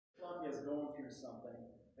is going through something,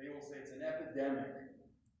 they will say it's an epidemic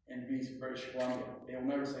in British Columbia. They will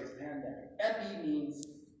never say it's pandemic. Epi means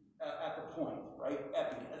at the point, right?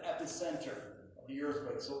 Epi, epicenter of the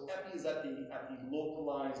earthquake. So epi is at the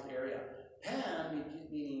localized area. Pan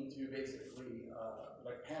meaning to basically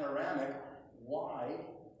like panoramic. Why?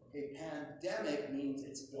 Okay, pandemic means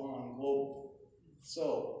it's gone global.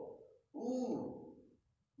 So,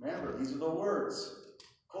 remember, these are the words.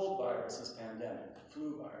 Cold virus is pandemic.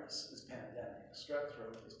 Flu virus is pandemic. Strep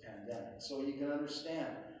throat is pandemic. So you can understand,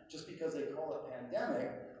 just because they call it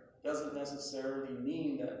pandemic doesn't necessarily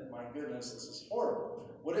mean that, my goodness, this is horrible.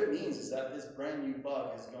 What it means is that this brand new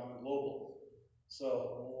bug has gone global.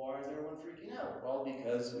 So why is everyone freaking out? Well,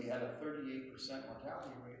 because we had a 38%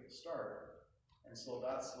 mortality rate at the start. And so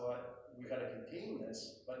that's what, we got to contain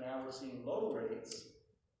this, but now we're seeing low rates.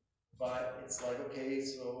 But it's like, okay,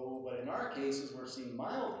 so, but in our cases, we're seeing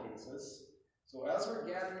mild cases. So as we're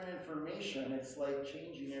gathering information, it's like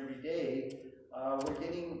changing every day.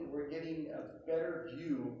 We're getting a better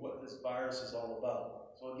view of what this virus is all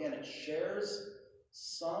about. So again, it shares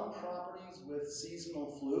some properties with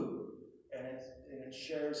seasonal flu, and it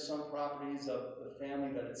shares some properties of the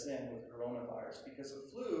family that it's in with coronavirus, because the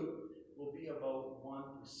flu will be about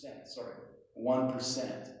 1%, sorry,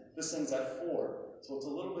 1%. This thing's at 4, so it's a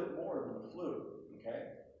little bit more than the flu, okay?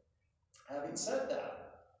 Having said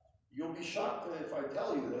that, you'll be shocked if I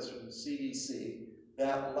tell you this from the CDC,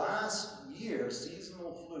 that last year,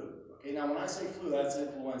 seasonal flu, okay, now when I say flu, that's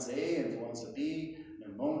influenza A, influenza B,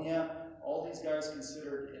 pneumonia, all these guys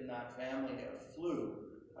considered in that family of flu.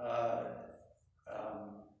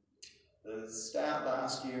 The stat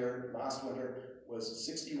last winter, was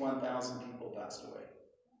 61,000 people passed away.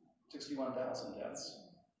 61,000 deaths.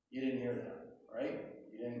 You didn't hear that, right?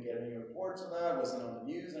 You didn't get any reports of that, wasn't on the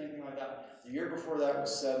news, anything like that. The year before that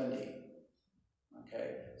was 70.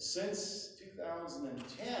 Okay, since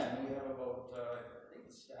 2010, we have about, I think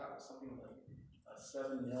the stat was something like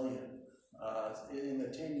 7 million. In the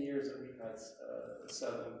 10 years that we've had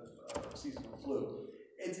seasonal flu.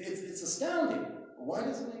 It's astounding. Why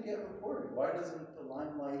doesn't it get reported? Why doesn't the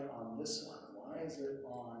limelight on this one? Why is it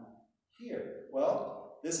on here?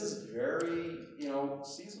 Well, this is very,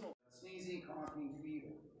 seasonal. Sneezing, coughing,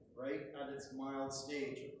 fever, right? At its mild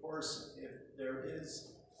stage. Of course, if there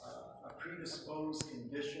is a predisposed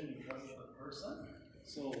condition because of the person,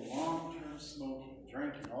 so long-term smoking,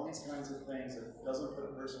 drinking, all these kinds of things that doesn't put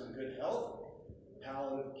a person in good health,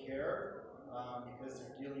 palliative care, because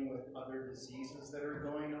they're dealing with other diseases that are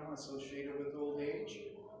going on associated with old age,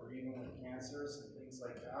 or even with cancers and things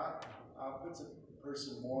like that, puts a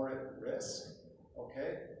person more at risk.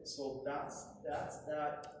 Okay, so that's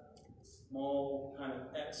that small kind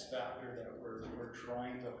of X factor that we're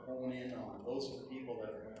trying to hone in on. Those are the people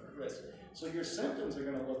that are at risk. So your symptoms are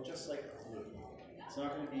going to look just like the flu. It's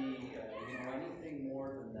not going to be anything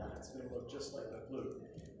more than that. It's going to look just like the flu.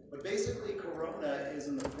 But basically, corona is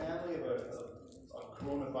in the family of a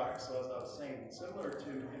coronavirus. So as I was saying, similar to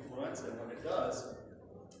influenza and what it does,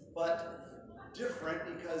 but different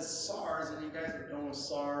because SARS, and you guys know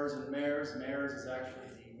SARS and MERS. MERS is actually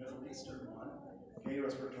the Middle Eastern one, okay,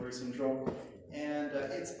 respiratory syndrome, and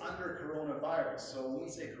it's under coronavirus. So when we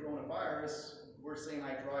say coronavirus, we're saying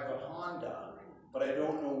I drive a Honda, but I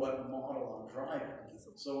don't know what model I'm driving.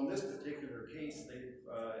 So in this particular case,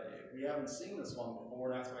 we haven't seen this one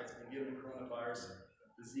before, and that's why it's been given coronavirus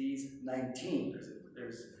disease 19.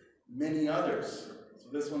 There's many others. So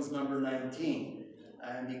this one's number 19.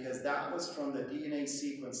 And because that was from the DNA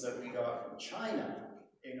sequence that we got from China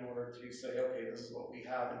in order to say, okay, this is what we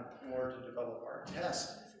have in order to develop our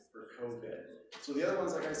test for COVID. So the other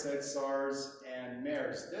ones, like I said, SARS and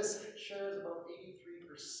MERS. This shares about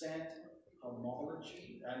 83%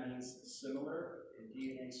 homology. That means similar in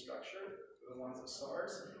DNA structure to the ones of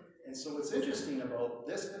SARS. And so what's interesting about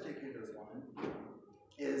this particular one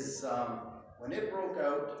is when it broke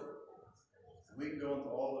out, we can go into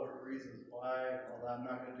all the reasons why, although I'm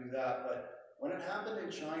not going to do that, but when it happened in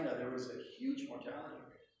China, there was a huge mortality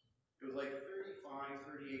rate. It was like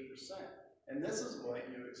 35–38%. And this is what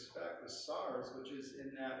you expect with SARS, which is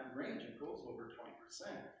in that range. It goes over 20%.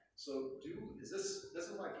 So this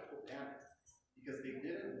is why people panic, because they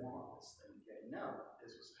didn't want this thing getting out.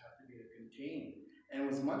 This was have to be a contained. And it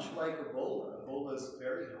was much like Ebola. Ebola is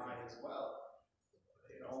very high as well.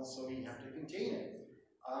 So you have to contain it.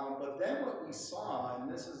 But then what we saw, and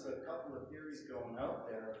this is a couple of theories going out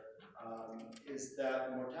there, is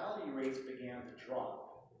that mortality rates began to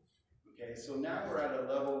drop. Okay, so now we're at a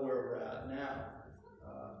level where we're at now.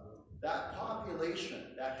 That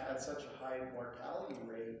population that had such a high mortality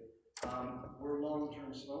rate were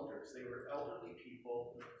long-term smokers. They were elderly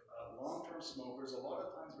people, former smokers, a lot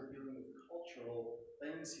of times we're dealing with cultural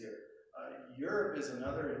things here. Europe is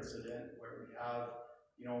another incident where we have,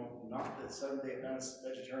 you know, not the 7-day Adventist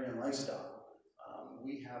vegetarian lifestyle.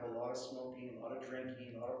 We have a lot of smoking, a lot of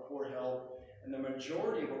drinking, a lot of poor health, and the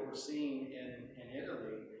majority of what we're seeing in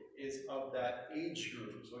Italy is of that age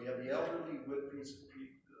group. So you have the elderly with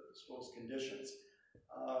predisposed conditions.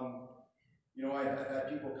 You know, I've had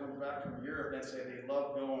people come back from Europe and say they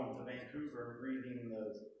love going to Vancouver and breathing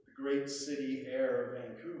the great city air of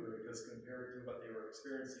Vancouver, because compared to what they were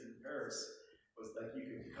experiencing in Paris, was like you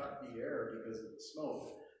could cut the air because of the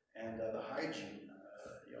smoke and the hygiene,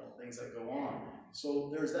 you know, things that go on.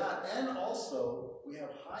 So there's that, and also we have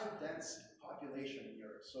high dense population in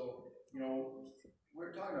Europe. So, you know,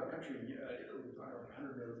 we're talking about a country, Italy, we're talking about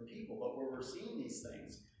 100 million people, but where we're seeing these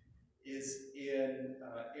things is in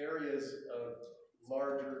areas of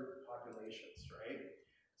larger populations, right?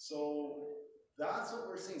 So that's what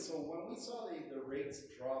we're seeing. So when we saw the rates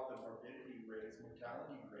drop, the morbidity rates,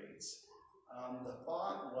 mortality rates, the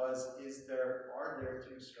thought was, are there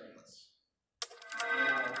two strains?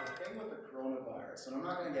 Now, the thing with the coronavirus, and I'm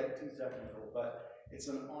not going to get too technical, but it's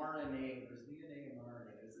an RNA, there's DNA and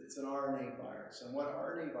RNA, it's an RNA virus. And what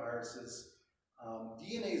RNA virus is,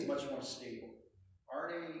 DNA is much more stable.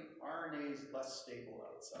 RNA is less stable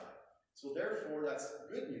outside. So therefore, that's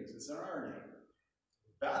good news, it's an RNA.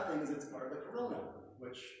 Bad thing is it's part of the corona,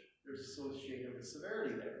 which there's associated with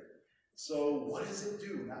severity there. So what does it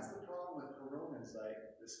do? And that's the problem with coronas, like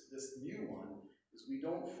this new one, is we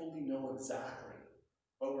don't fully know exactly.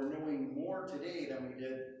 But we're knowing more today than we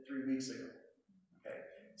did 3 weeks ago. Okay?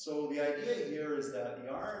 So the idea here is that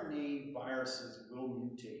the RNA viruses will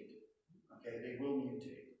mutate. Okay, they will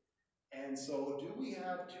mutate. And so do we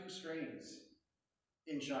have two strains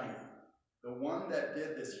in China? The one that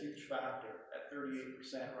did this huge factor at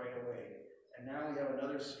 38% right away, and now we have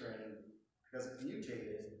another strain because it's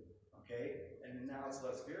mutated, okay, and now it's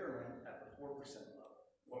less virulent at the 4% level,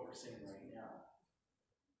 what we're seeing right now.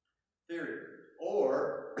 Theory.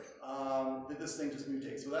 Or did this thing just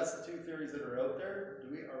mutate? So that's the two theories that are out there.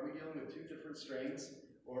 Are we dealing with two different strains,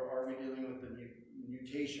 or are we dealing with the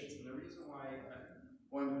mutations? And the reason why I'm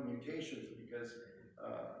going with mutations is because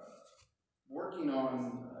working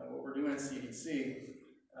on what we're doing at CDC,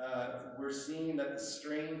 we're seeing that the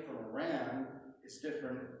strain from Iran is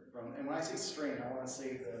different from, and when I say strain, I want to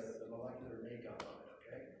say the molecular makeup of it,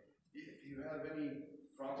 okay? If you have any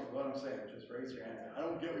problem with what I'm saying, just raise your hand. I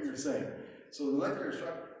don't get what you're saying. So the molecular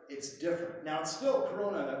structure, it's different. Now it's still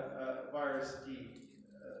coronavirus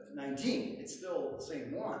 19. It's still the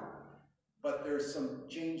same one, but there's some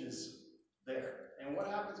changes there. And what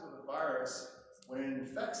happens with a virus, when it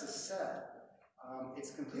infects a cell,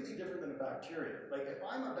 it's completely different than a bacteria. Like if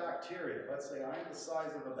I'm a bacteria, let's say I'm the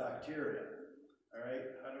size of a bacteria, all right,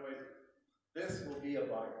 this will be a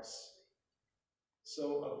virus.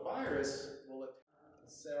 So a virus will attack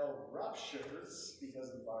the cell ruptures because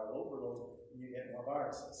of viral overload, and you get more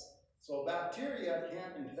viruses. So bacteria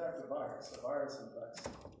can't infect a virus infects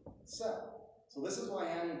the cell. So this is why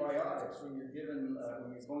antibiotics, when you're given,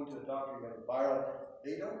 when you're going to a doctor, you have a viral,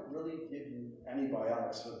 they don't really give you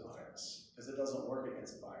antibiotics for the virus, because it doesn't work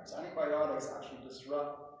against the virus. Antibiotics actually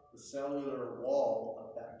disrupt the cellular wall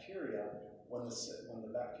of bacteria when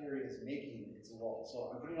the bacteria is making its wall.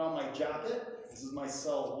 So I'm putting on my jacket, this is my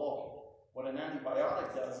cell wall. What an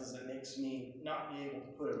antibiotic does is it makes me not be able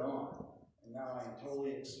to put it on. And now I'm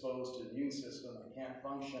totally exposed to the immune system, I can't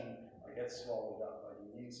function, I get swallowed up by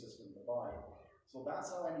the immune system of the body. So that's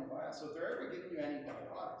how antibiotics, so if they're ever giving you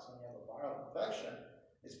antibiotics when you have a viral infection,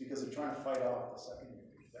 it's because they're trying to fight off the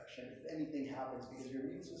secondary infection. If anything happens, because your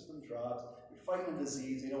immune system drops, you're fighting a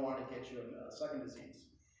disease, they don't want to get you a second disease.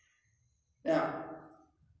 Now,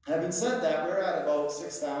 having said that, we're at about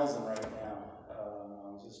 6,000 right now.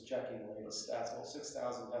 I was just checking the latest stats, about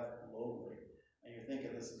 6,000 deaths globally. And you're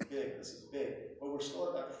thinking, this is big. But we're still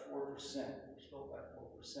at that 4%. We're still at that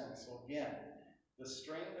 4%. So again, the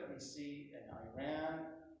strain that we see in Iran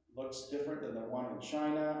looks different than the one in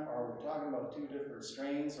China. Are we talking about two different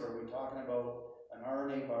strains, or are we talking about an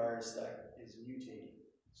RNA virus that is mutating?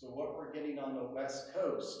 So what we're getting on the West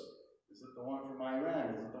Coast, is it the one from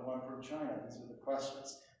Iran? Is it the one from China? These are the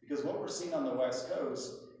questions. Because what we're seeing on the West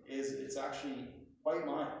Coast is it's actually quite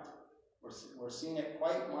mild. We're seeing it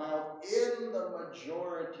quite mild in the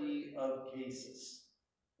majority of cases.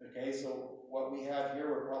 Okay, so what we have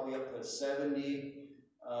here, we're probably up to 70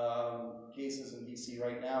 cases in BC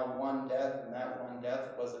right now, 1 death, and that 1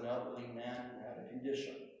 death was an elderly man who had a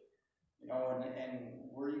condition. You know, and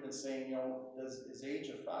we're even saying, you know, is age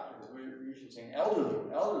a factor? Because we're usually saying elderly,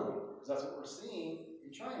 because that's what we're seeing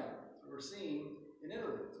in China. So we're seeing in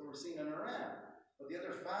Italy. That's what we're seeing in Iran. But the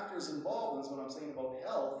other factors involved, and that's what I'm saying about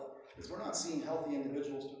health, is we're not seeing healthy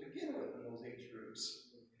individuals to begin with in those age groups.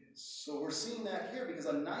 So we're seeing that here because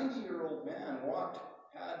a 90-year-old man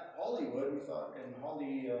had Hollywood, we thought, and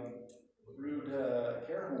Holly Brood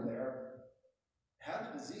care home there, had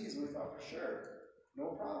the disease, and we thought for sure, no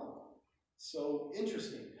problem. So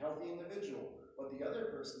interesting, healthy individual. But the other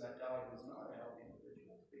person that died was not a healthy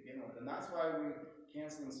individual to begin with. And that's why we're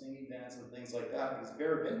canceling singing, dance, and things like that. Because if you've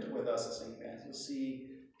ever been with us at singing dance, you'll see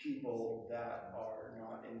people that are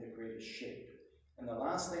not in the greatest shape. And the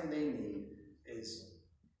last thing they need is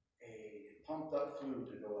a pumped up flu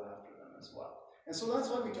to go after them as well. And so that's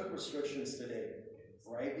why we took restrictions today,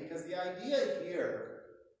 right? Because the idea here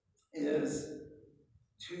is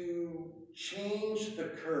to change the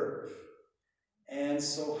curve. And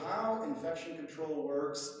so how infection control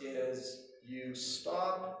works is you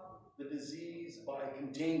stop the disease by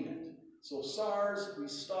containment. So SARS, we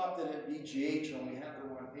stopped it at VGH when we had the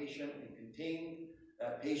one patient, we contained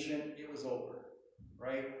that patient, it was over,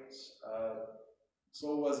 right?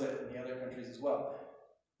 So was it in the other countries as well.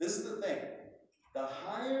 This is the thing,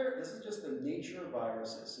 this is just the nature of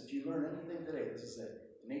viruses. If you learn anything today, this is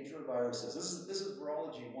it, the nature of viruses. This is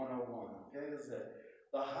virology 101, okay, this is it.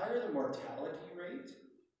 The higher the mortality rate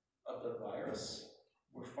of the virus,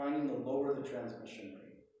 we're finding the lower the transmission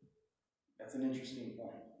rate. That's an interesting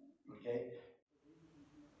point, okay?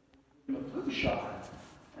 The flu shot,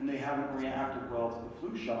 and they haven't reacted well to the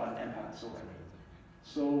flu shot and pass away.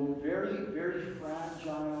 So very, very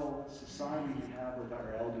fragile society we have with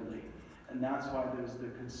our elderly. And that's why there's the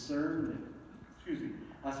concern,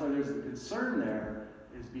 that's why there's the concern there,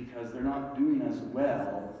 is because they're not doing as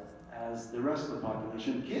well as the rest of the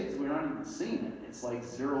population. Kids, we're not even seeing it. It's like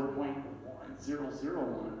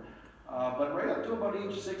 0.001. But right up to about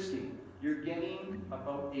age 60, you're getting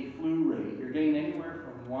about a flu rate. You're getting anywhere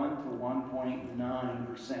from 1 to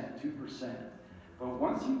 1.9%, 2%. But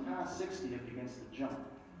once you pass 60, it begins to jump.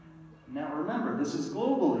 Now remember, this is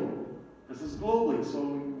globally. This is globally. So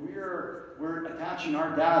we're attaching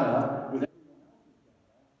our data with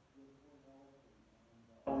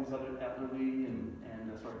all these other elderly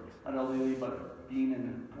not elderly, but being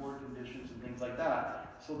in poor conditions and things like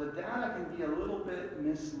that. So the data can be a little bit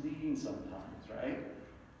misleading sometimes, right?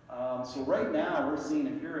 So right now we're seeing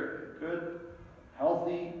if you're a good,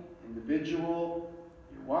 healthy individual,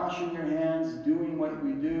 you're washing your hands, doing what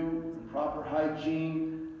we do, proper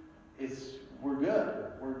hygiene, we're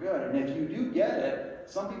good, we're good. And if you do get it,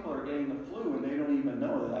 some people are getting the flu and they don't even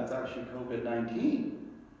know that that's actually COVID-19.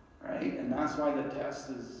 Right? And that's why the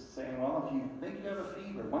test is saying, well, if you think you have a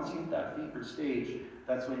fever, once you hit that fever stage,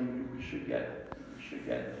 that's when we should get it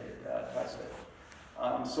tested.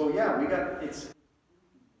 So yeah, it's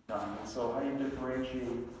done. So how do you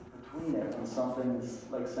differentiate between it when something's,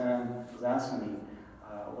 like Sam was asking me,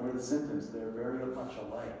 what are the symptoms? They're very much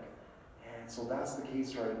alike. And so that's the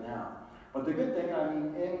case right now. But the good thing, I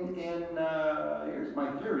mean, here's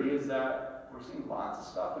my theory, is that we're seeing lots of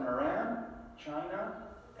stuff in Iran, China,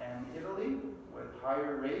 and Italy with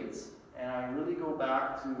higher rates, and I really go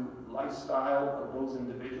back to lifestyle of those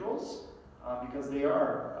individuals because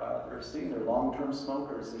they're seeing they're long-term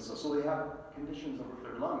smokers, and so they have conditions over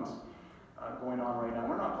their lungs going on right now.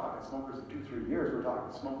 We're not talking smokers of 2-3 years. We're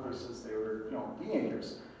talking smokers since they were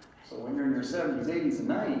teenagers. So when you're in your 70s, 80s, and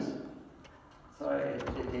 90s, so it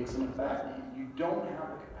takes an effect. You don't have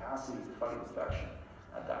the capacity to fight infection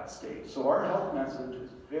at that stage. So our health message is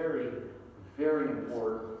very, very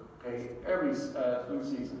important, okay, every flu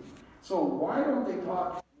season. So why don't they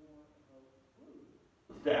talk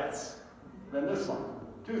deaths than this one?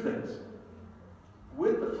 Two things.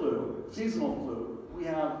 With the flu, seasonal flu, we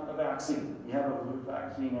have a vaccine. We have a flu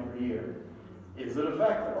vaccine every year. Is it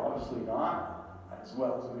effective? Obviously not as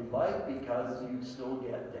well as we'd like, because you still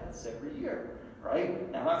get deaths every year,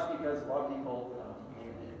 right? Now that's because a lot of people,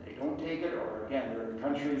 they don't take it, or again, they're in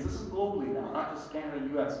countries, this is globally now, not just Canada,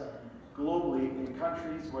 US, globally in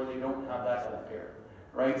countries where they don't have that health care,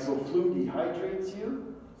 right? So flu dehydrates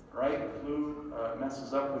you, right? Flu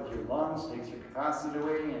messes up with your lungs, takes your capacity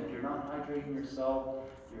away, and if you're not hydrating yourself,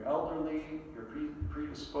 you're elderly, you're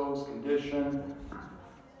predisposed condition,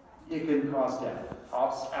 it can cause death.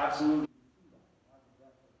 Absolutely.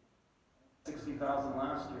 60,000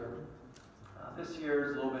 last year. This year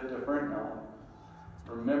is a little bit different now.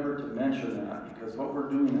 Remember to mention that, because what we're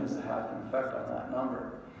doing has had an effect on that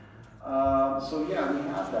number. So yeah, we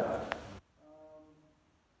have that.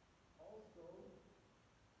 Also,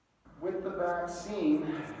 with the vaccine,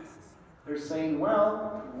 they're saying,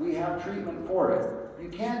 well, we have treatment for it. You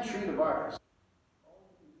can't treat a virus.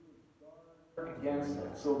 against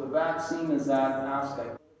it. So the vaccine is that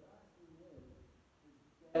aspect.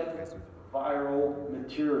 Viral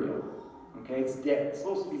material. Okay, it's dead. It's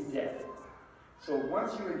supposed to be dead. So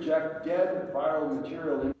once you inject dead viral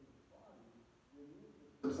material into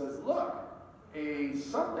the body, it says, look,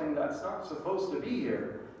 something that's not supposed to be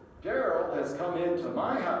here. Daryl has come into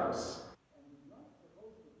my house, and he's not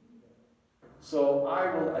supposed to be there. So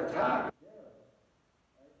I will attack Daryl.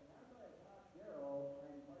 Right? And as I attack Daryl,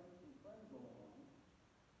 I invite some friends along,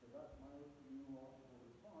 because that's my immunological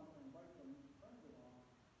response. I invite some friends along,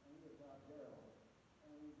 and we attack Daryl,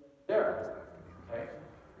 and we get Daryl. Okay?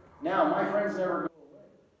 Now, my friends never go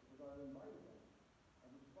away, because I've invited them.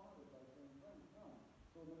 I've responded by saying, friends, come.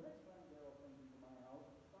 So the next time Daryl comes into my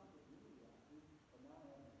house, it's not just me reacting, but now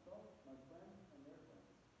I have myself, my friends, and their friends.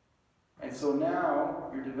 And so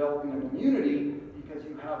now you're developing an immunity because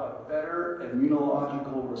you have a better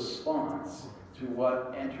immunological response to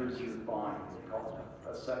what enters your body. They call it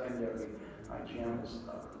a secondary IgM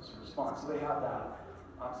response. So they have that.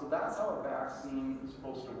 So that's how a vaccine is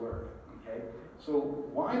supposed to work. Okay? So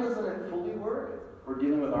why doesn't it fully work? We're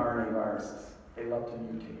dealing with RNA viruses. They love to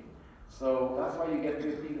mutate. So that's why you get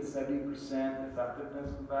 50 to 70%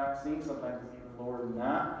 effectiveness with vaccines. Sometimes it's even lower than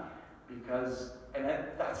that. And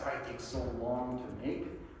that's why it takes so long to make,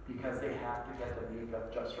 because they have to get the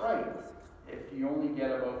makeup just right. If you only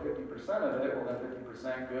get about 50% of it, well then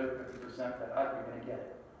 50% good, 50% bad, you're going to get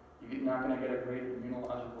it. You're not going to get a great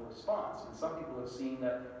immunological response. And some people have seen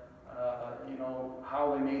that,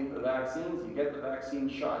 how they made the vaccines. You get the vaccine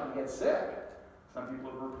shot, you get sick. Some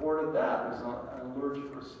people have reported that. There's an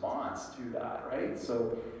allergic response to that, right?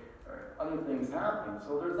 So other things happen.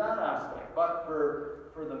 So there's that aspect. But for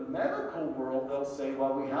the medical world, they'll say,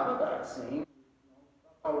 well, we have a vaccine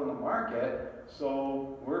out in the market,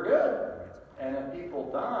 so we're good. And if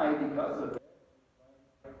people die because of it,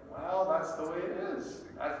 well, that's the way it is.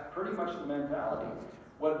 That's pretty much the mentality.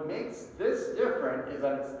 What makes this different is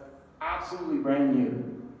that it's absolutely brand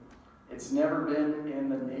new. It's never been in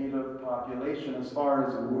the native population as far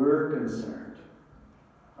as we're concerned.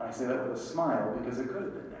 I say that with a smile because it could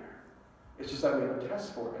have been there. It's just that we have a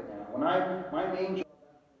test for it now. My main job is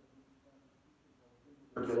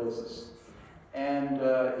tuberculosis. And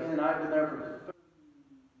Ian and I have been there for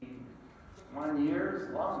 31 years,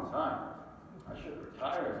 a long time. I should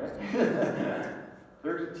retire, right?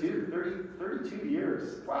 32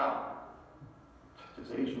 years. Wow.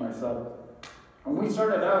 Just aged myself. When we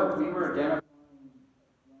started out, we were identifying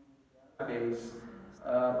a database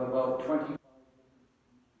of about 25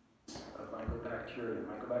 of mycobacteria.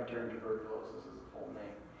 Mycobacterium tuberculosis is the full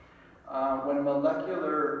name. When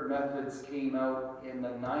molecular methods came out in the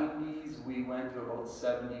 90s, we went to about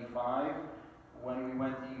 75. When we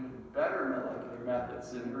went to even better molecular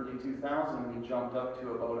methods in early 2000, we jumped up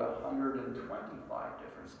to about 125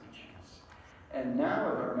 different species. And now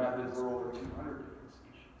with our methods, we're over 200 different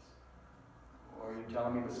species. Or are you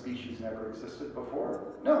telling me the species never existed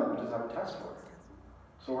before? No, we just have a test for it.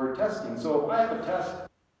 So we're testing. So if I have a test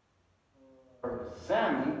for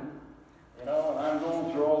Sammy, and I'm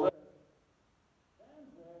going through all this,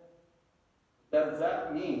 does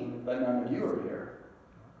that mean that none of you are here?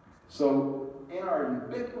 So in our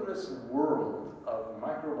ubiquitous world of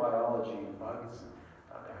microbiology and bugs,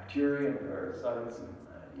 bacteria and parasites and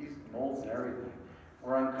yeast and molds and everything,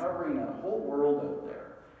 we're uncovering a whole world out there.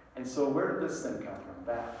 And so where did this thing come from?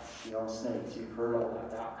 Bats, snakes. You've heard all that,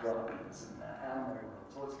 bat droppings in the animal world.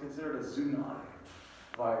 So it's considered a zoonotic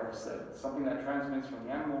virus, something that transmits from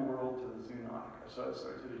the animal world to the zoonotic, so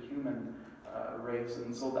to the human race.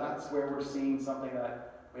 And so that's where we're seeing something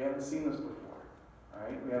that we haven't seen this before.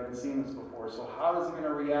 Right? We haven't seen this before. So how is it going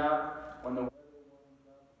to react when the weather warms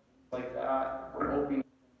up, things like that? We're hoping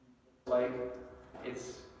like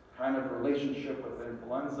its kind of relationship with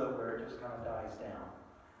influenza where it just kind of dies down.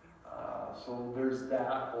 So there's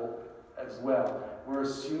that hope as well. We're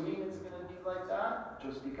assuming it's going to be like that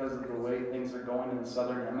just because of the way things are going in the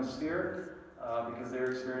southern hemisphere, because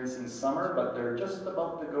they're experiencing summer, but they're just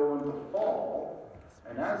about to go into fall.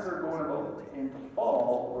 And as they're going about into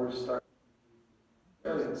fall, we're starting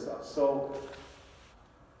and stuff. So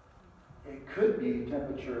it could be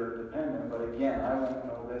temperature dependent, but again, I won't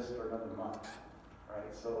know this for another month,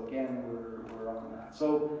 right? So again, we're on that.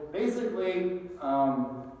 So basically,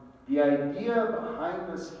 the idea behind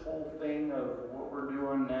this whole thing of what we're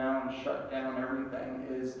doing now and shut down everything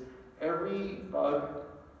is every bug,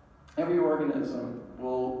 every organism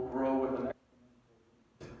will grow with an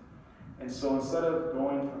exponential rate. And so instead of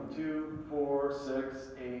going from 2, 4, 6,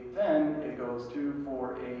 8, 10, it goes 2,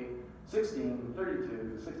 4, 8, 16,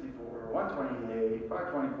 32, 64, 128,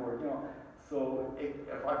 524, so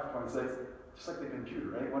 526. just like the computer,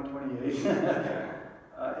 right?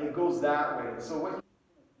 128. It goes that way. So what you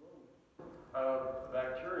see of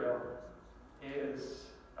bacterial is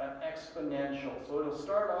an exponential. So it'll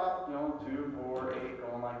start off, 2, 4, 8,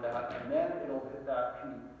 going like that, and then it'll hit that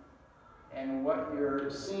peak. And what you're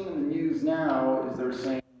seeing in the news now is they're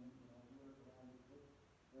saying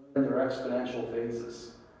they're in their exponential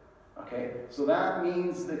phases. Okay, so that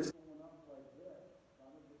means that it's going up like this,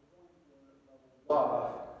 down to the point where it levels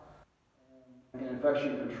off. And in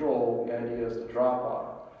infection control, the idea is to drop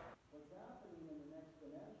off. What's happening in an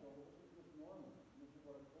exponential, this is just normal. This is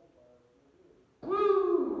what a cold virus will do.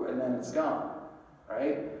 Woo! And then it's gone,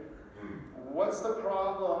 right? What's the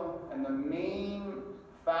problem and the main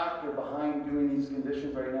factor behind doing these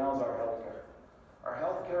conditions right now is our healthcare. Our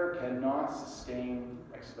healthcare cannot sustain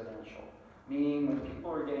exponential. Meaning when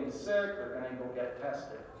people are getting sick, they're going to go get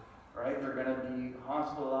tested, right? They're going to be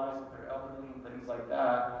hospitalized if they're elderly and things like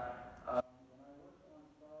that. When I worked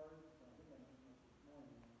on SARS, I think I mentioned this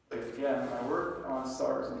this morning. Again, I worked on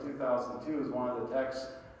SARS in 2002 as one of the techs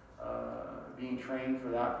being trained for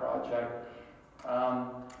that project.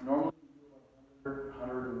 Normally we do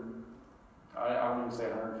about I wouldn't say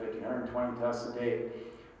 150, 120 tests a day.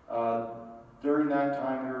 During that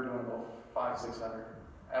time, we were doing about 500, 600.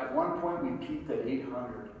 At one point, we peaked at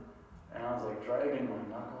 800, and I was like dragging my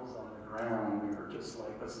knuckles on the ground. We were just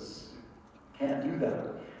like, can't do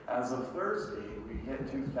that. As of Thursday, we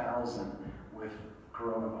hit 2,000 with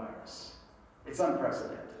coronavirus. It's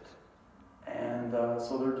unprecedented. And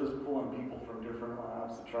so they're just pulling people from different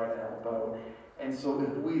labs to try to help out. And so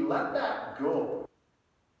if we let that go,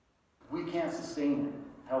 we can't sustain it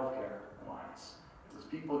healthcare-wise. Because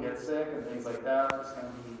people get sick and things like that, there's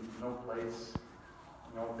going to be no place,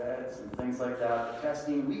 no beds and things like that. The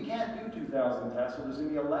testing, we can't do 2,000 tests, so there's going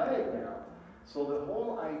to be a lag now. So the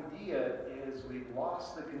whole idea is we've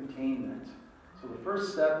lost the containment. So the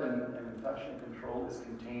first step in infection control is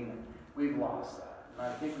containment. We've lost that. And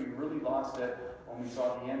I think we really lost it when we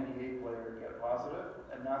saw the NBA player get positive,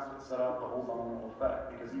 and that's what set off the whole domino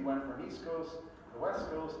effect. Because he went from East Coast to the West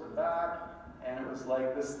Coast and back, and it was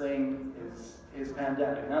like this thing is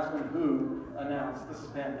pandemic. And that's when WHO announced this is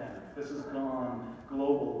pandemic. This has gone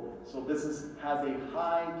global. So this has a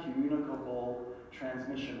high communicable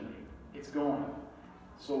transmission rate. It's going.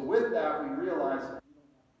 So with that, we realized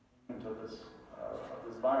we don't have to this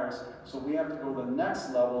virus. So we have to go to the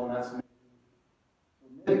next level, and that's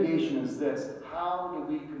mitigation. Is this: how do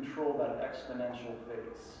we control that exponential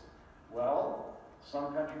phase? Well,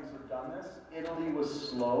 some countries have done this. Italy was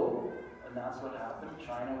slow, and that's what happened.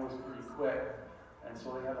 China was pretty quick, and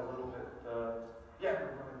so they had a little bit.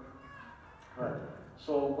 Right.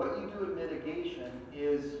 So what you do in mitigation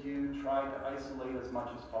is you try to isolate as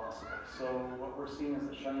much as possible. So what we're seeing is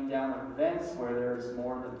the shutting down of events where there's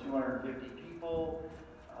more than 250 people.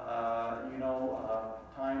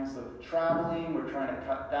 Times of traveling, we're trying to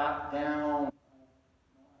cut that down.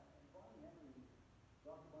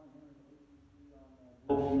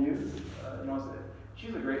 Global News,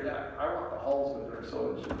 she's a great, I walk the halls with her,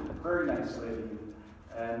 so she's a very nice lady.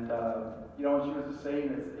 And, she was just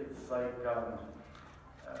saying, it's like,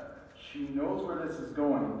 she knows where this is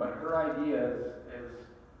going, but her idea is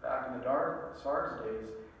back in the SARS days,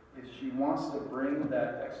 is she wants to bring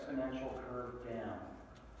that exponential curve down.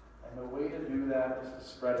 And the way to do that is to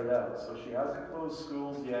spread it out. So she hasn't closed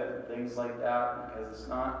schools yet and things like that, because it's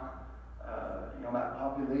not, that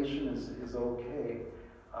population is okay.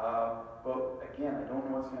 But again, I don't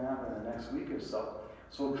know what's going to happen in the next week or so.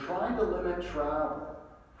 So trying to limit travel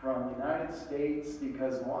from the United States,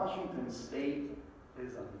 because Washington State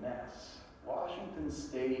is a mess. Washington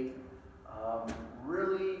State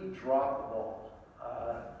really dropped the ball.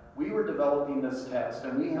 We were developing this test,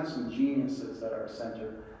 and we have some geniuses at our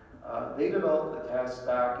center. They developed the test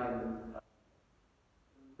back in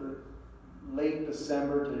late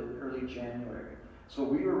December to early January. So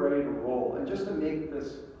we were ready to roll. And just to make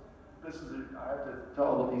this I have to tell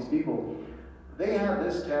all of these people, they had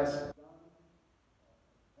this test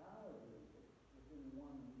validated within 1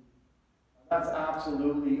 week. That's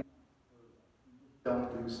absolutely unheard of. You just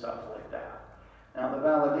don't do stuff like that. Now the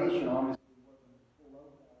validation obviously wasn't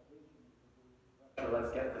full-out validation.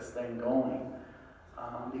 Let's get this thing going.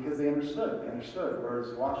 Because they understood.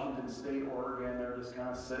 Whereas Washington State, Oregon, they're just kind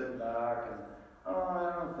of sitting back and, I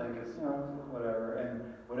don't think it's, whatever.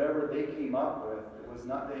 And whatever they came up with, it was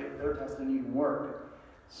not, their test didn't even work.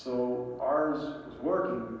 So ours was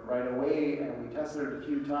working right away, and we tested it a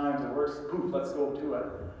few times, it works, poof, let's go to it.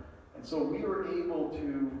 And so we were able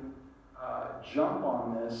to jump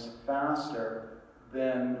on this faster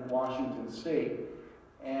than Washington State.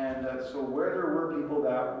 And so where there were people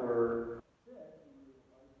that were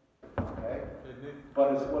Nick,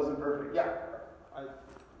 but it wasn't perfect. Yeah.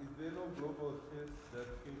 is there no global test that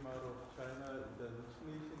came out of China? Which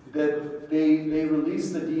nation did That they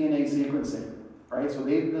released the DNA sequencing, right? So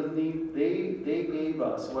they gave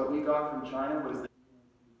us what we got from China was the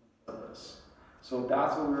DNA of this. So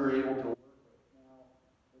that's what we were able to work with. Now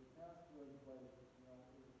the test was like, you know,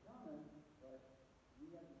 it was coming, but we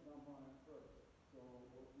had to jump on it first. So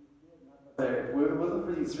what we did, not that if it wasn't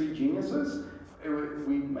for these three geniuses,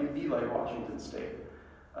 we might be like Washington State.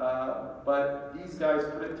 But these guys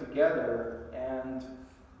put it together, and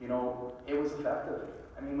you know, it was effective.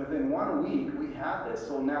 I mean, within 1 week, we had this.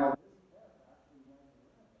 So now this test actually went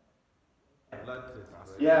to Winnipeg. blood test,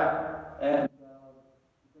 right? Yeah, and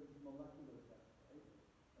because it's a molecular test, right?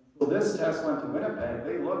 And so this test went to Winnipeg.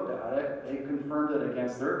 They looked at it, they confirmed it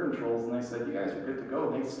against their controls, and they said, "You guys are good to go."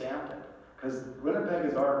 And they stamped it because Winnipeg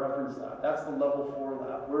is our reference lab. That's the level 4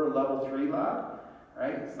 lab. We're a level 3 lab,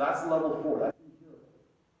 right? So that's level 4. That's incurable.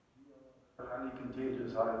 We are highly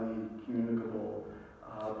contagious, highly communicable,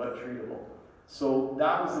 but treatable. So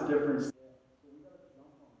that was the difference there. So we got to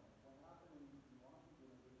jump on it. What happened in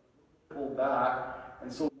Washington is it's a little bit pulled back, and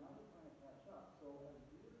so now they're trying to catch up. So as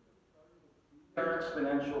we're starting to see their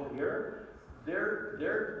exponential here,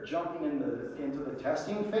 they're jumping into the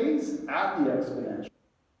testing phase at the exponential.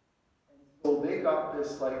 And so they got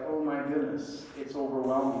this like, oh my goodness, it's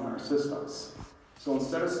overwhelming our systems. So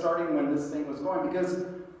instead of starting when this thing was going, because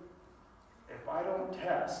if I don't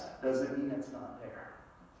test, does it mean it's not there?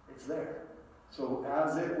 It's there. So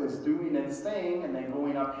as it was doing its thing and then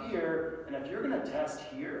going up here, and if you're going to test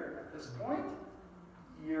here at this point,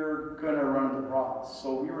 you're going to run into problems.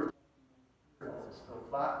 So we were still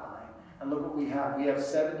flatline, and look what we have. We have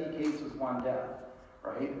 70 cases, 1 death,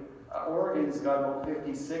 right? Oregon's got about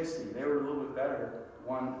 50, 60. They were a little bit better.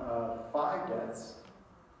 5 deaths.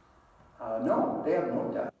 No, they have no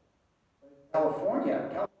deaths.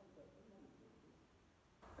 California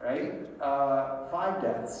right? 5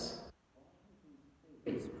 deaths.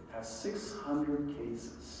 Has 600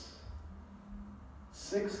 cases.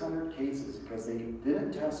 600 cases because they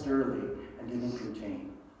didn't test early and didn't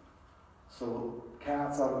contain. So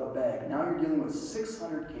cat's out of the bag. Now you're dealing with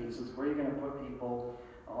 600 cases. Where are you going to put people?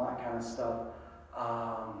 All that kind of stuff.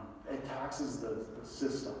 It taxes the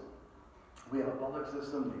system. We have a public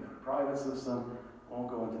system, we have a private system. Won't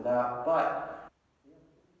go into that, but we have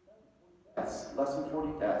 40 deaths, less than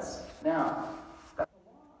 40 deaths. Now, that's a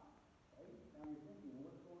lot, right? Now you're thinking, well,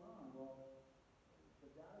 what's going on? Well, the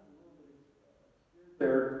data's a little bit obscured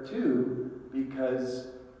there too, because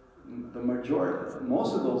the majority,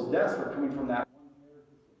 most of those deaths were coming from that one care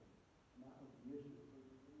facility, and that was the issue.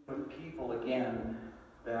 So with people again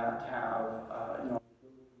that have,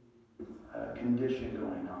 a condition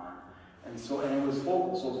going on, and it was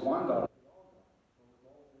focal. So as one got it, they all got it. So it was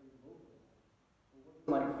all very local. It wasn't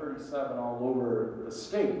like 37 all over the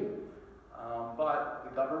state. But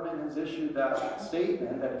the government has issued that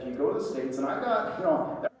statement that if you go to the states, and I got, that in my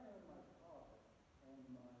car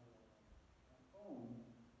and my phone,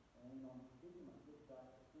 and I'm taking my kids back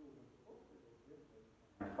to school. We're supposed to go visit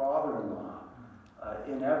my father-in-law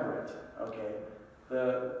in Everett. Okay,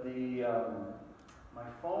 my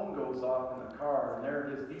phone goes off in the car, and there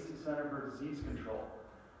it is, BC Center for Disease Control.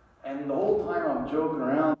 And the whole time I'm joking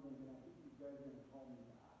around, thinking, I think these guys are going to call me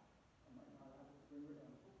back. I might not have to bring it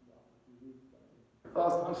down. I'm supposed to be off for 2 weeks, guys.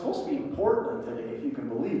 I'm supposed to be in Portland today, if you can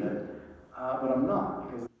believe it, but I'm not,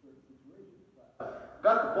 because of the situation. But I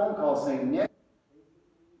got the phone call saying, Nick,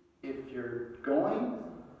 if you're going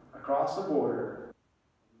across the border,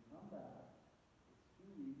 and you come back, it's 2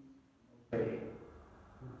 weeks, no pay.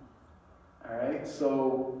 All right,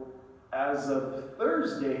 so as of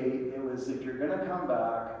Thursday, it was if you're going to come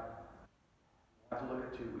back, you have to look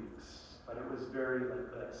at 2 weeks. But it was very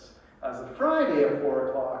like this. As of Friday at 4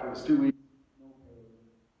 o'clock, it was 2 weeks, no pay,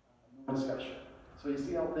 no discussion. So you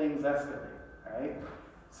see how things escalate, right?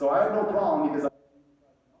 So I had no problem because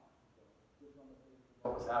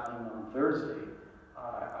what was happening on Thursday.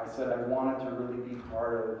 I said I wanted to really be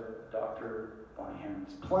part of Dr.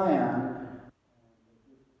 Bonnieham's plan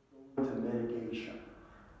to mitigation.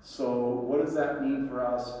 So what does that mean for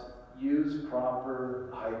us? Use proper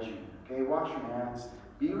hygiene. Okay, wash your hands.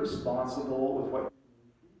 Be responsible with what you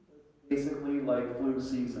treat this basically like flu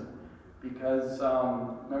season. Because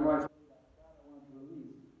remember I told you that stat I wanted to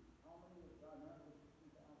release. How many of America was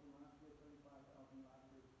 16,000 last year, 35,000 last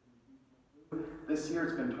year from the seasonal flu? This year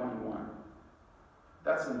it's been 21.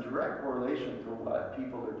 That's in direct correlation to what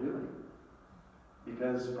people are doing.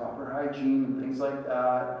 Because proper hygiene and things like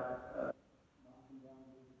that, knocking down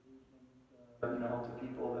visitations, to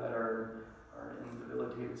people that are in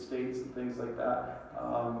debilitated states and things like that.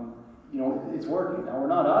 you know, it's working. Now, we're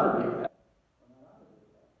not out of it yet.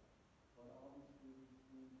 But obviously,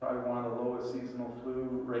 probably one of the lowest seasonal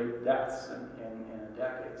flu rate deaths in a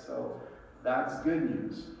decade. So that's good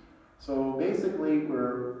news. So basically,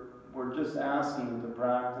 we're just asking to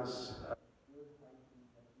practice good hygiene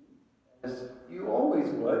techniques, as you always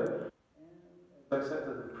would. And as I said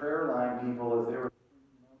to the prayer line people as they were a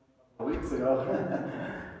couple of weeks ago,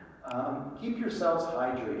 keep yourselves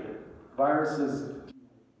hydrated. Viruses,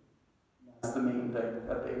 that's the main thing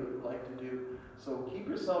that they would like to do. So keep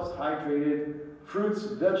yourselves hydrated. Fruits,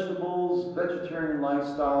 vegetables, vegetarian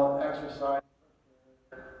lifestyle, exercise.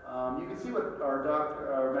 You can see what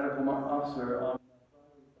our medical officer on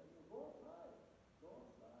Friday said. Go outside,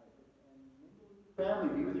 and mingle with your family,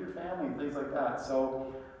 be with your family, things like that.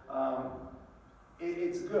 So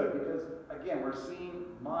it's good because, again, we're seeing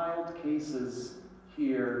mild cases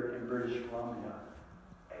here in British Columbia,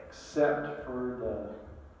 except for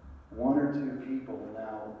the 1 or 2 people.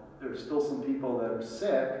 Now, there's still some people that are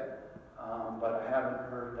sick, but I haven't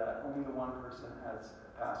heard that only the 1 person has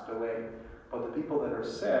passed away. But the people that are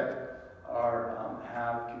sick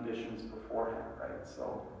have conditions beforehand, right?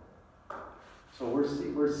 So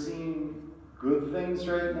we're seeing good things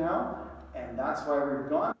right now, and that's why we've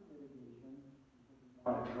gone to mitigation.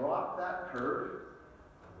 We want to drop that curve.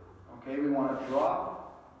 Okay, we want to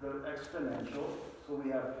drop the exponential, so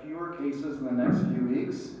we have fewer cases in the next few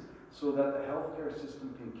weeks, so that the healthcare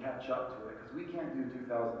system can catch up to it. Because we can't do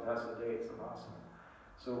 2,000 tests a day; it's impossible.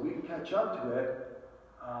 So we can catch up to it.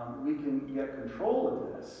 We can get control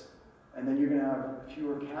of this, and then you're going to have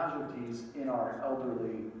fewer casualties in our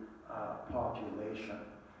elderly population.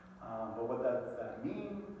 But what that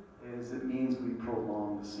means is it means we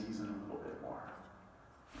prolong the season a little bit more.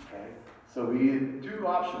 Okay? So we have 2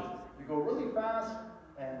 options. You go really fast,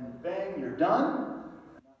 and bang, you're done.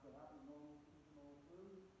 And that's what happens in normal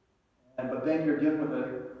seasonal flu. But then you're dealing with a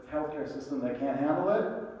healthcare system that can't handle it,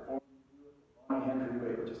 or you do it the Bonnie Henry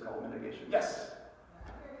way, which is called mitigation. Yes?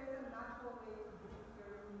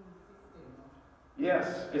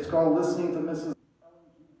 Yes, it's called listening to Mrs.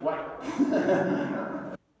 White.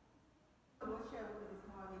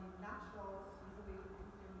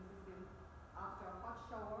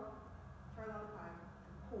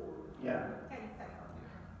 Yeah.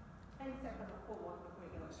 10 seconds of cold water before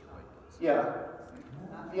you get up. Yeah.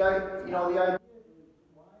 The idea is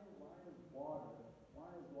why is water?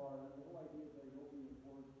 The whole idea is that you open your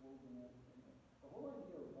pores, closing it. The whole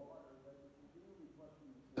idea of water is that you're continually flushing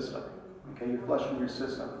your system. Okay, you're flushing your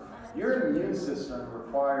system. Your immune system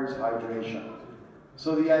requires hydration.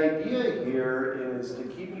 So the idea here is to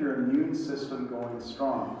keep your immune system going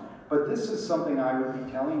strong. But this is something I would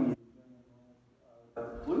be telling you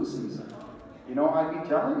during the flu season. You know, I'd be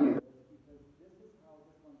telling you this because this is how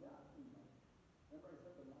this one's acting like. Remember I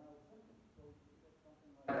said the mild symptoms. So you get something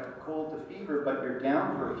like a cold to fever, but you're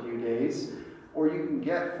down for a few days, or you can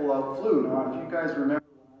get full-out flu. Now, if you guys remember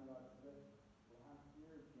when I got sick last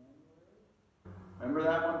year, January, remember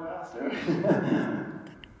that one, Pastor?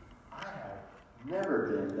 I have never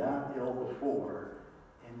been that ill before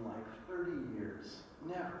in like 30 years.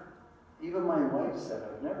 Never. Even my wife said,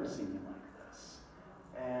 I've never seen you like this.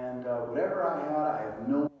 And whatever I had, I have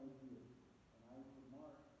no idea. And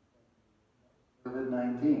I would mark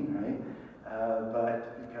COVID-19, right? But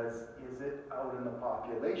because is it out in the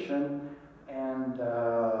population? And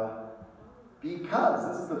because,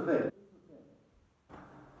 this is the thing.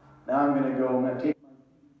 Now I'm going to take my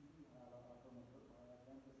CDC hat off, I'm going to put my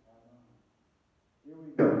dentist hat on. Here we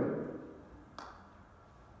go.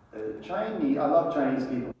 The Chinese, I love Chinese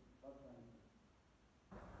people.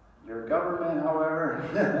 Your government, however,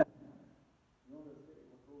 you know what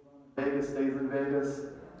goes on in Vegas stays in Vegas.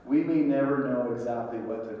 We may never know exactly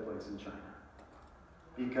what took place in China.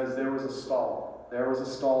 Because there was a stall. There was a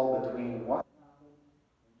stall between what happened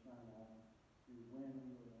in China to when we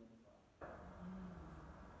were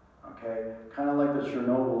notified. Okay? Kind of like the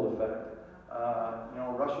Chernobyl effect. You know,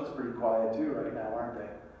 Russia's pretty quiet too right now, aren't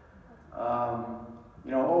they?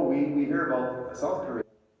 You know, oh, we hear about South Korea.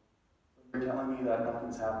 You're telling me that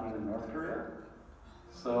nothing's happening in North Korea?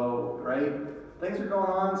 So, right? Things are going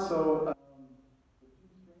on, so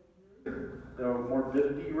the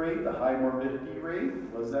morbidity rate, the high morbidity rate,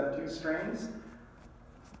 was that 2 strains?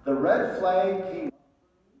 The red flag came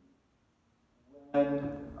up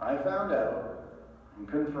when I found out and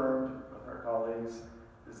confirmed with our colleagues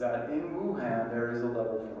is that in Wuhan there is a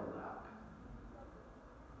level 4 lab.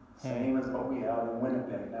 Same as what we have in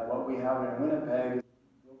Winnipeg. Now what we have in Winnipeg is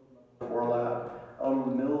a level 4 lab out in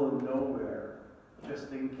the middle of nowhere,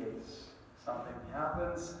 just in case something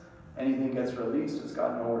happens, anything gets released, it's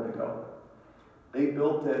got nowhere to go. They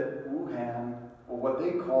built it, Wuhan, or what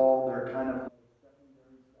they call their kind of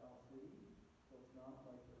secondary style city. So it's not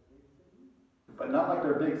like their big city. But not like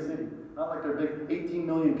their big city. Not like their big 18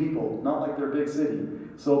 million people, not like their big city.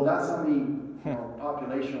 So that's how many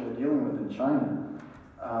population we're dealing with in China.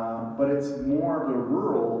 But it's more of the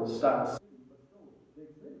rural style city, but still a big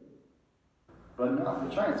city. But not for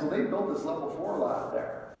China. So they built this level 4 lab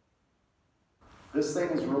there. This thing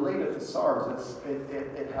is related to SARS.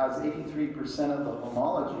 It has 83% of the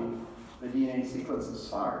homology, the DNA sequence is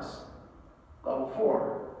SARS, level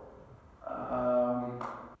 4.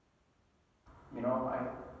 You know, I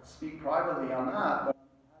speak privately on that, but I'm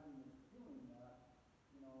having this feeling that,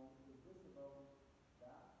 you know, is this about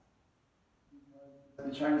that?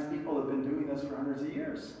 Because the Chinese people have been doing this for hundreds of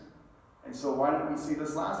years. And so why didn't we see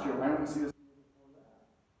this last year? Why didn't we see this before that?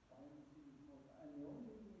 Why didn't we see this more? And the only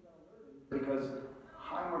reason we got alerted is because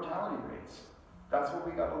high mortality rates. That's what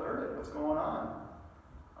we got alerted, what's going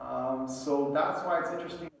on. So that's why it's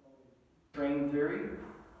interesting about the strain theory,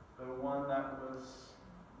 the one that was,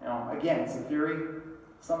 you know, again, it's a theory.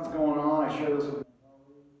 Something's going on. I share this with my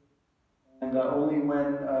colleagues. And only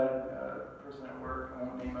when a person at work, I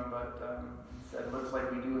won't name him, but he said, it looks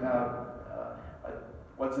like we do have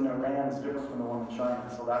what's in Iran is different from the one in China.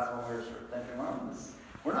 So that's when we were sort of thinking,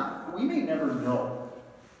 well, we may never know.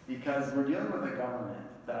 Because we're dealing with a government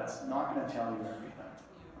that's not going to tell you everything,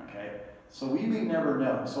 okay? So we may never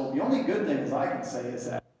know. So the only good thing is I can say is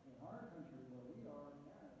that in our country, where we are in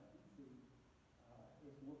Canada, we see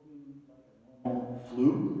it's looking like a normal flu.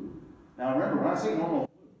 Now remember, when I say normal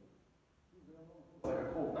flu, it's like a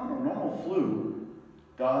cold. No, normal flu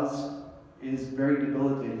is very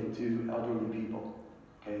debilitating to elderly people,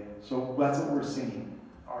 okay? So that's what we're seeing,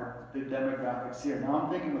 the demographics here. Now I'm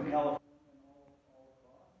thinking with California,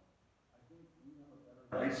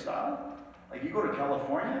 lifestyle. Like you go to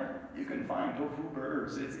California, you can find tofu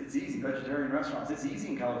burgers. It's easy, vegetarian restaurants. It's easy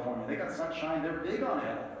in California. They got sunshine. They're big on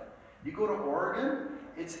health. You go to Oregon,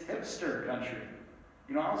 it's hipster country.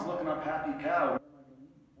 You know, I was looking up Happy Cow.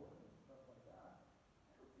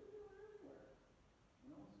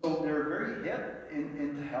 So they're very hip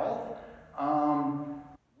into health.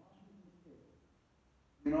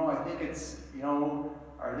 You know, I think it's, you know,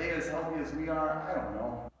 are they as healthy as we are? I don't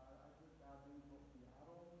know.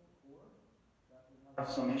 Have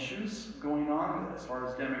some issues going on as far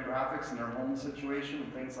as demographics and their home situation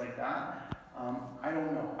and things like that. I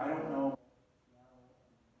don't know.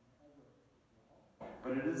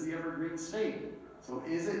 But it is the evergreen state. So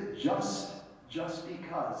is it just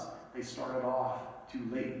because they started off too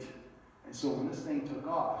late? And so when this thing took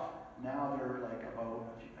off, now they're like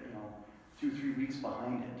about, you know, 2-3 weeks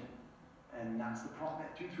behind it. And that's the problem.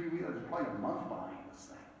 2-3 weeks, they're probably a month behind this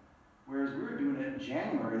thing. Whereas we were doing it in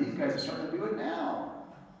January, these guys are starting to do it now.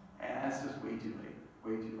 And that's just way too late.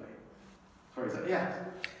 Way too late. Sorry, is that, yeah.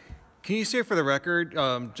 Can you say for the record,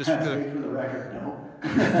 just for the record, no.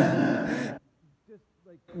 just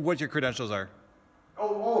like what your credentials are?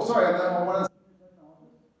 Sorry, I'm one of the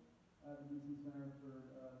technologists at the BC Center for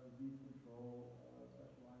Disease Control,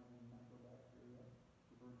 specializing in microbacteria,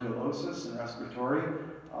 tuberculosis, and respiratory.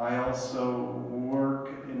 I also work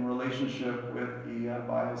in relationship with the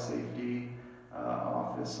biosafety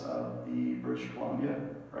office of the British Columbia,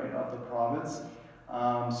 right, of the province.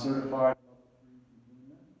 Certified level 3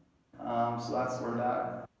 containment. So that's where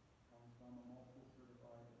that comes from. I'm also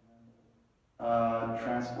certified to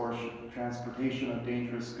handle transportation of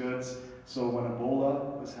dangerous goods. So when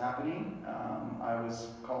Ebola was happening, I was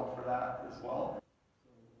called for that as well.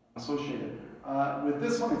 So associated. With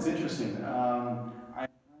this one, it's interesting.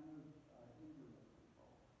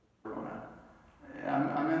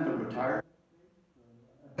 I'm in the retired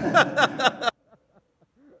stage.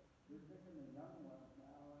 You're picking the young ones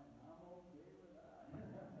now, and I'm okay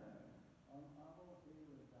with that. I'm okay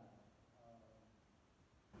with that.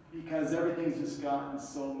 Because everything's just gotten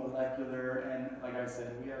so molecular, and like I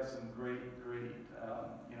said, we have some great,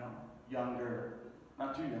 you know, younger,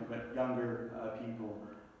 not too young, but younger people,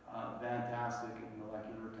 fantastic in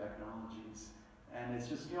molecular technologies. And it's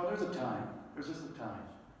just, you know, there's just a time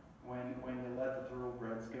when you let the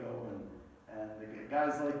thoroughbreds go, and the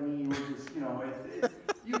guys like me who just, you know,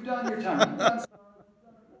 you've done your time. You've done SARS, you've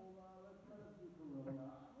done Ebola, let us do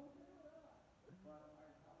Corona. I'm okay with that. But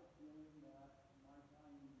I have a feeling that my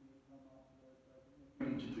time may come up with what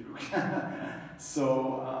we need to do. So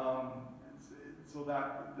that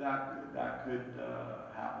could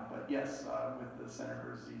happen. But yes, with the Center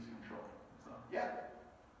for Disease Control. So yeah.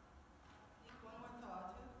 One more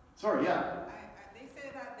thought. Sorry, yeah. They say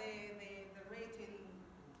that the rate in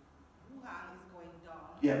Wuhan is going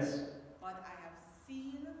down. Yes. But I have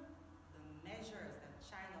seen the measures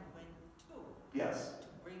Yes. to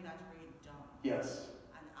bring that rate down. Yes.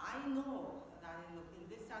 And I know that in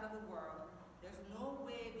this side of the world, there's no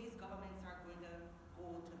way these governments are going to go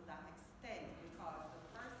to that extent, because the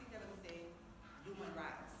first thing they're going to say, human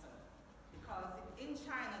rights. Because in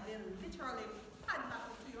China, they literally padlock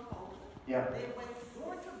to your house. Yeah. They went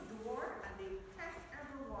door to door and they test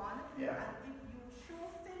everyone. Yeah. And if you show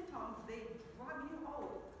symptoms, they drag you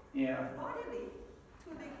out Yeah. bodily to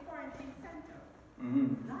the quarantine center.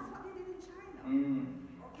 Mm-hmm. That's what they did in China. Mm.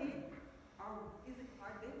 Okay. Are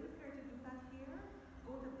they prepared to do that here?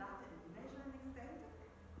 Go to that and measure an extent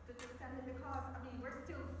to extend it? Because I mean, we're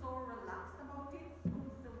still so relaxed about it.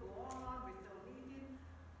 Schools still go on. We're still meeting.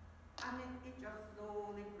 I mean, it just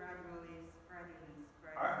slowly, gradually spreading.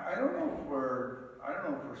 I don't know if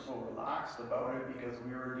we're so relaxed about it, because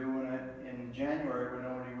we were doing it in January when